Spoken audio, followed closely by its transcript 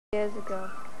Years ago,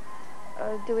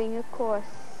 doing a course,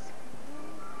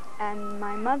 and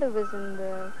my mother was in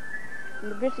the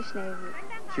British Navy.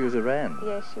 She was a Wren?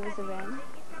 Yes, she was a Wren.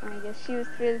 I guess she was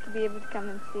thrilled to be able to come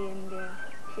and see India.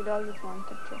 She'd always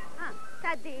wanted to.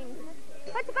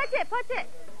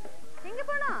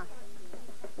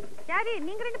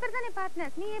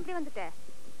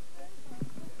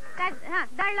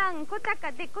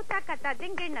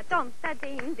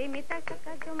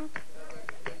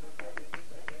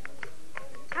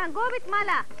 Go with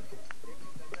Mala.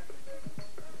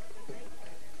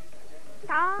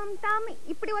 Tam tam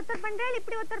ipdi ottar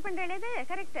pandrele ide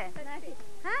correct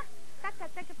huh takka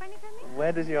pani kami.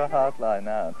 Where does your heart lie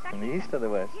now? From the east or the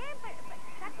west?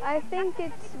 I think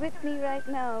it's with me right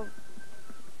now.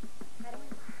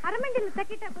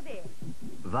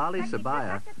 Vali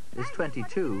Sabaya is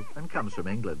 22 and comes from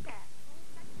England.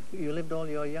 You lived all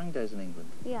your young days in England?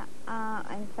 Yeah,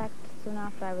 in fact, soon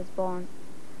after I was born,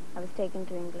 I was taken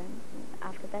to England.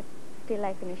 After that, till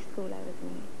I finished school, I was in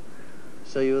England.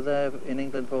 So you were there in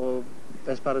England for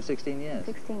best part of 16 years?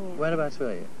 16 years. Whereabouts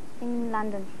were you? In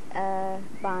London,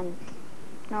 Barnes,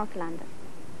 North London.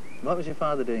 What was your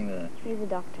father doing there? He's a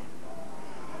doctor.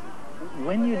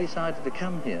 When you decided to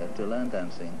come here to learn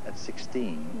dancing at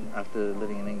 16, after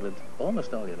living in England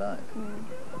almost all your life,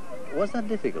 was that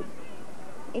difficult?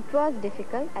 It was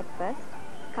difficult at first.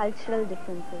 Cultural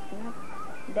differences, you know.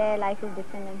 Their life is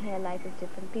different and here life is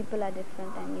different. People are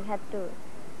different and you had to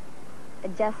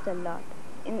adjust a lot.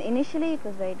 Initially it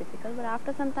was very difficult, but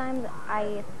after some time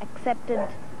I accepted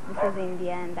this is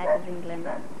India and that is England.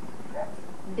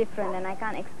 It's different and I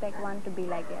can't expect one to be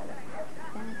like the other.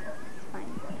 Then it's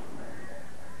fine.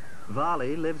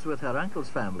 Vali lives with her uncle's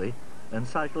family and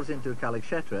cycles into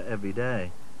Kalakshetra every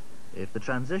day. If the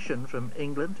transition from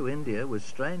England to India was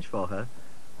strange for her,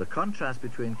 the contrast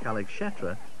between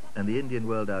Kalakshetra and the Indian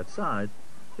world outside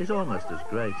is almost as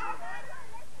great.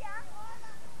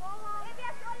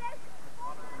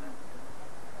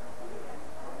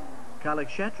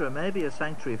 Kalakshetra may be a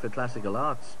sanctuary for classical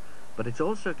arts, but it's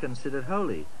also considered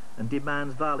holy and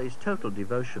demands Vali's total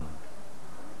devotion.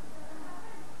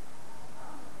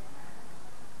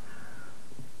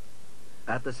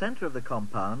 At the center of the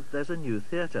compound, there's a new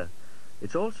theatre.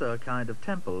 It's also a kind of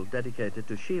temple dedicated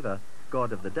to Shiva,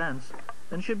 god of the dance,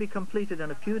 and should be completed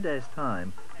in a few days'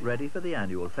 time, ready for the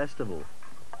annual festival.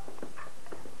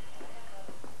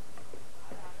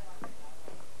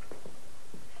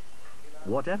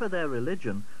 Whatever their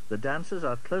religion, the dancers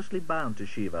are closely bound to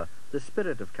Shiva, the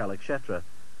spirit of Kalakshetra.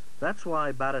 That's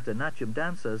why Bharatanatyam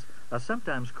dancers are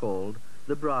sometimes called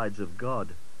the brides of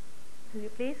God. Will you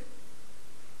please?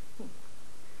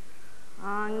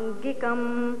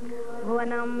 Angikam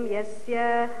bhuvanam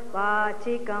yasya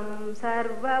vachikam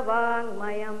sarva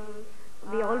vangmayam.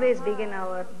 We always begin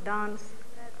our dance,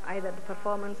 either the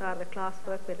performance or the class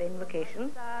work, with the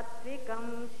invocation.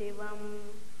 Satvikam Shivam.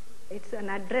 It's an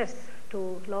address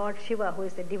to Lord Shiva, who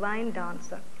is the divine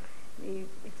dancer. It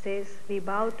says we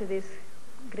bow to this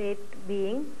great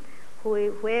being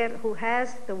who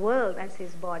has the world as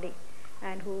his body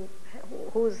and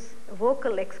whose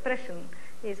vocal expression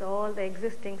is all the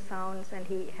existing sounds, and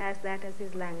he has that as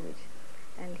his language.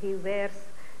 And he wears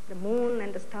the moon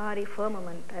and the starry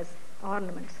firmament as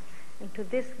ornaments. And to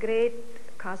this great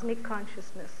cosmic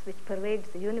consciousness which pervades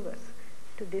the universe,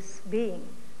 to this being,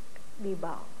 we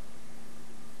bow.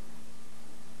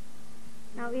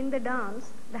 Now in the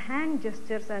dance, the hand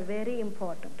gestures are very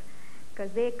important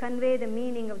because they convey the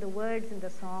meaning of the words in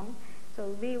the song.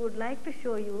 So we would like to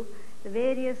show you the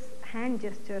various hand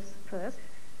gestures first.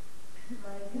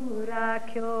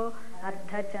 Vajurakhyo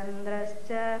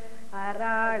ardhachandrascha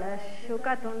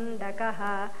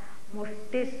aralashukatundakaha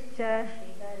mushtischa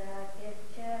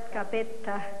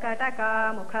kapittah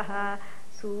katakamukaha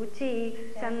suchi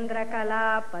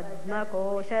chandrakala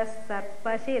padmakoshas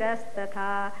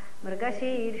sarpashirastatha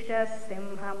mrgashirshas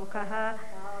simhamukaha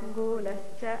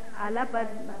gulascha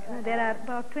alapadma. There are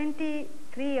about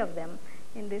 23 of them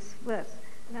in this verse.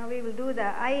 Now we will do the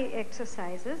eye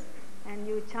exercises, and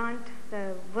you chant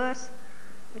the verse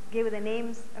which give the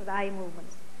names of the eye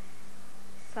movements.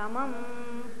 Samam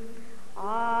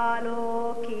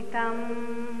alokitam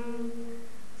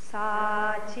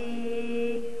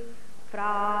sachi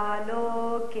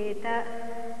pralokita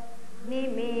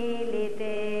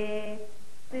nimilite.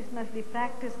 This must be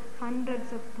practiced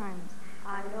hundreds of times.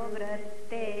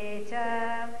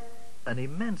 Anuvrattecha. An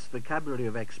immense vocabulary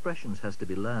of expressions has to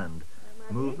be learned.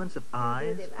 Movements of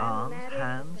eyes, arms,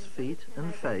 hands, feet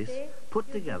and face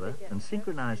put together and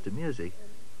synchronized to music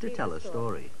to tell a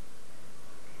story.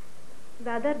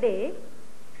 The other day,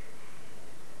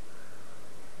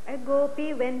 a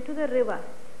gopi went to the river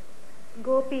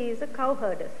Gopi is a cow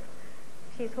herder.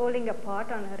 She's holding a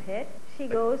pot on her head. She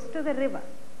goes to the river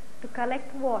to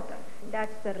collect water.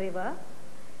 That's the river.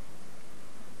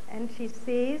 And she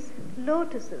sees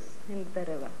lotuses in the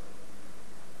river.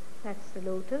 That's the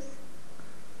lotus.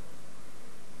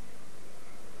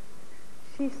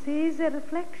 She sees a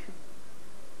reflection,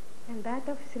 and that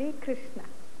of Sri Krishna.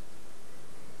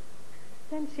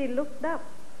 Then she looked up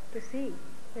to see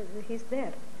whether he's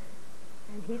there,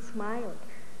 and he smiled.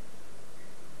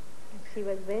 And she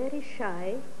was very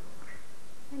shy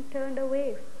and turned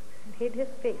away and hid her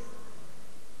face.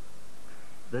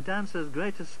 The dancer's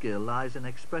greatest skill lies in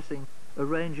expressing a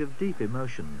range of deep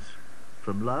emotions,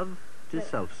 from love to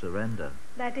self-surrender.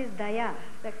 That is daya,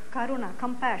 the karuna,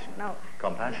 compassion. Now,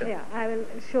 Compassion. yeah, I will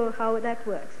show how that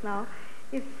works. Now,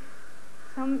 if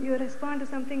you respond to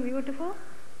something beautiful,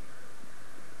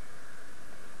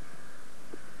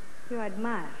 you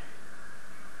admire.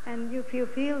 And if you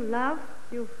feel love,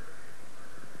 you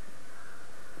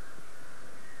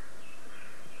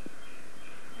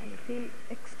feel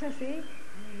ecstasy,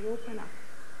 and you open up.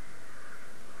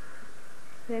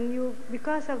 Then you,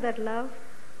 because of that love,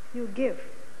 you give.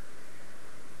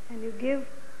 And you give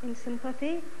in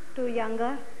sympathy to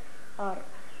younger or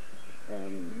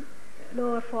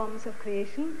lower forms of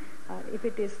creation. If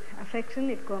it is affection,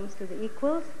 it comes to the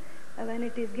equals. When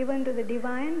it is given to the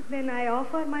divine, then I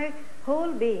offer my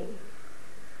whole being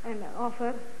and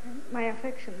offer my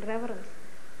affection, reverence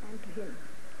unto him.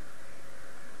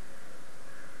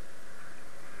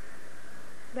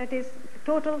 That is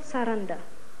total surrender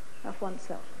of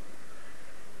oneself.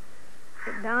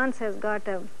 The dance has got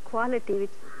a quality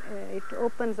which it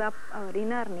opens up our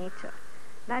inner nature.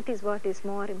 That is what is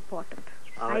more important.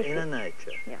 Our inner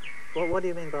nature? Yeah. What do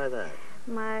you mean by that?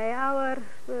 Our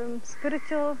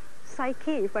spiritual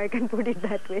psyche, if I can put it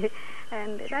that way.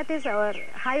 And that is our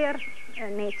higher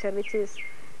nature, which is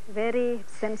very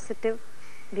sensitive,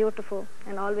 beautiful,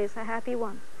 and always a happy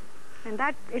one. And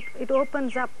that it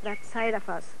opens up that side of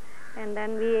us, and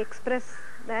then we express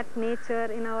that nature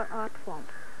in our art form.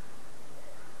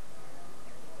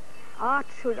 Art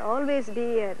should always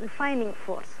be a refining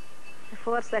force, a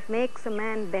force that makes a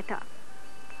man better.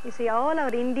 You see, all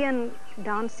our Indian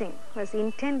dancing was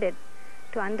intended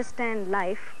to understand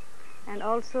life and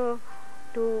also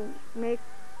to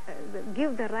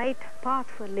give the right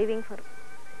path for living for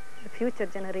the future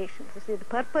generations. You see, the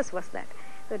purpose was that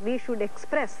we should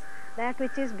express that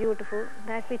which is beautiful,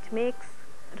 that which makes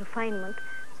refinement,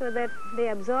 so that they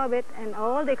absorb it and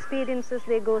all the experiences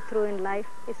they go through in life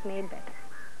is made better.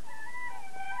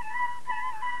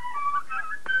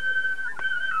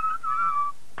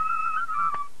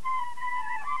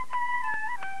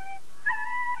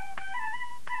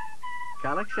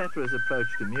 Kalakshetra's approach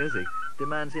to music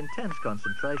demands intense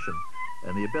concentration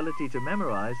and the ability to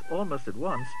memorize almost at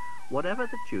once whatever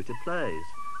the tutor plays.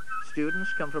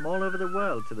 Students come from all over the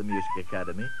world to the Music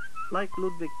Academy, like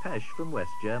Ludwig Pesch from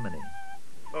West Germany.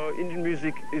 Indian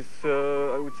music is,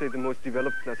 I would say, the most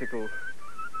developed classical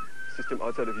system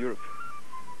outside of Europe.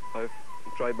 I've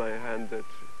tried my hand at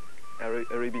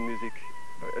Arabian music,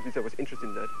 at least I was interested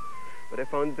in that. But I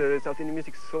found the South Indian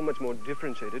music so much more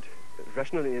differentiated,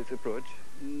 rational in its approach.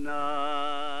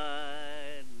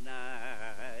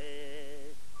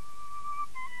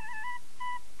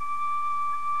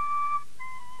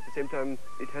 At the same time,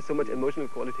 it has so much emotional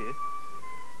quality.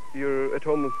 You're at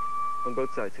home on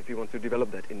both sides if you want to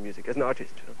develop that in music as an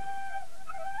artist.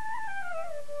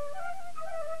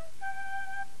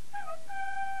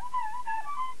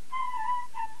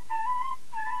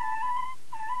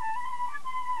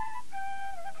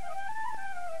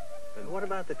 What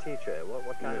about the teacher?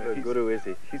 What kind of a guru is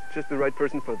he? He's just the right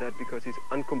person for that because he's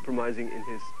uncompromising in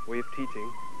his way of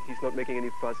teaching. He's not making any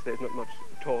fuss, there's not much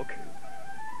talk.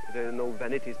 There are no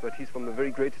vanities, but he's from a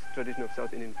very great tradition of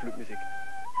South Indian flute music.